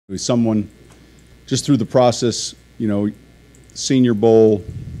Someone just through the process, Senior Bowl,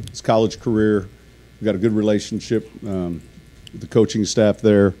 his college career, we've got a good relationship with the coaching staff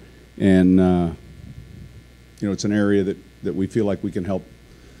there, and it's an area that we feel like we can help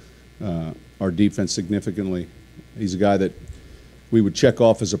our defense significantly. He's a guy that we would check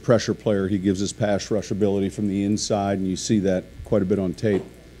off as a pressure player. He gives us pass rush ability from the inside, and you see that quite a bit on tape.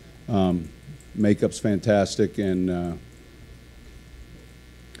 Makeup's fantastic, and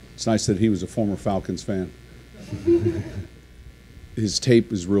it's nice that he was a former Falcons fan. His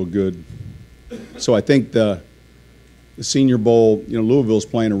tape is real good. So I think the Senior Bowl, Louisville's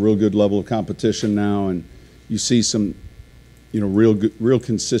playing a real good level of competition now, and you see some, real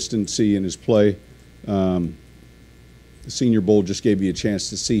consistency in his play. The Senior Bowl just gave you a chance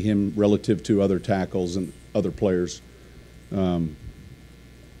to see him relative to other tackles and other players. He's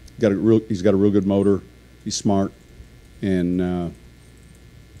got a real good motor. He's smart, and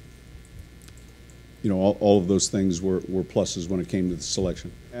all of those things were pluses when it came to the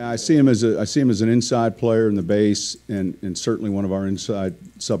selection. I see him as an inside player in the base, and certainly one of our inside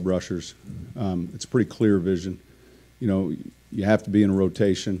sub rushers. It's pretty clear vision. You have to be in a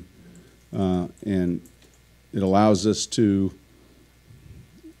rotation, and it allows us to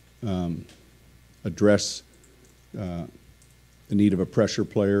address the need of a pressure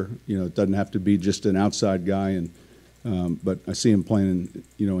player. It doesn't have to be just an outside guy, but I see him playing,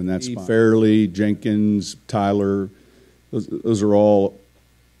 in that spot. Fairley, Jenkins, Tyler, those are all,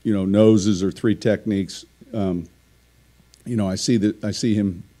 noses or three techniques. I see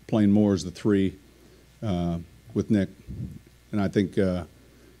him playing more as the three with Nick, and I think, and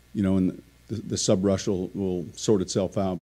the sub rush will sort itself out.